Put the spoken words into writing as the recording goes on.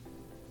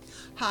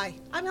Hi,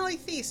 I'm Ellie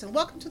Thies, and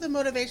welcome to the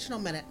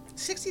Motivational Minute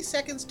 60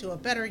 seconds to a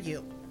better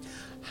you.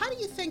 How do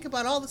you think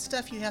about all the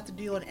stuff you have to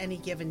do on any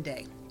given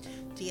day?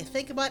 Do you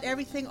think about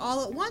everything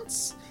all at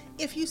once?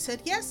 If you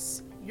said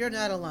yes, you're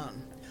not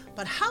alone.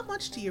 But how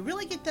much do you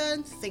really get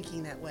done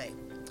thinking that way?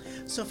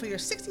 So, for your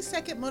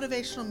 60-second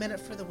motivational minute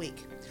for the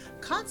week,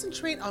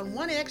 concentrate on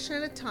one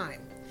action at a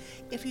time.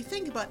 If you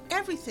think about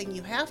everything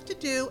you have to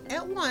do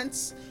at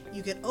once,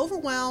 you get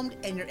overwhelmed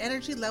and your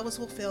energy levels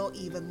will feel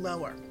even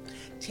lower.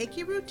 Take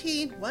your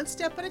routine one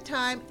step at a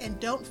time and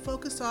don't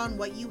focus on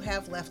what you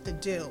have left to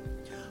do.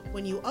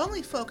 When you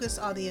only focus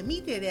on the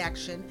immediate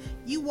action,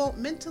 you won't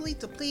mentally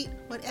deplete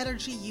what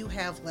energy you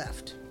have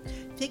left.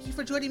 Thank you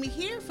for joining me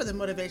here for the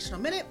Motivational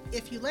Minute.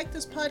 If you like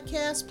this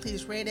podcast,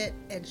 please rate it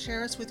and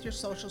share us with your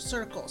social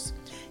circles.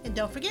 And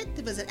don't forget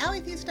to visit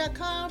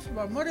AllieThies.com for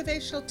more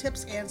motivational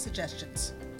tips and suggestions.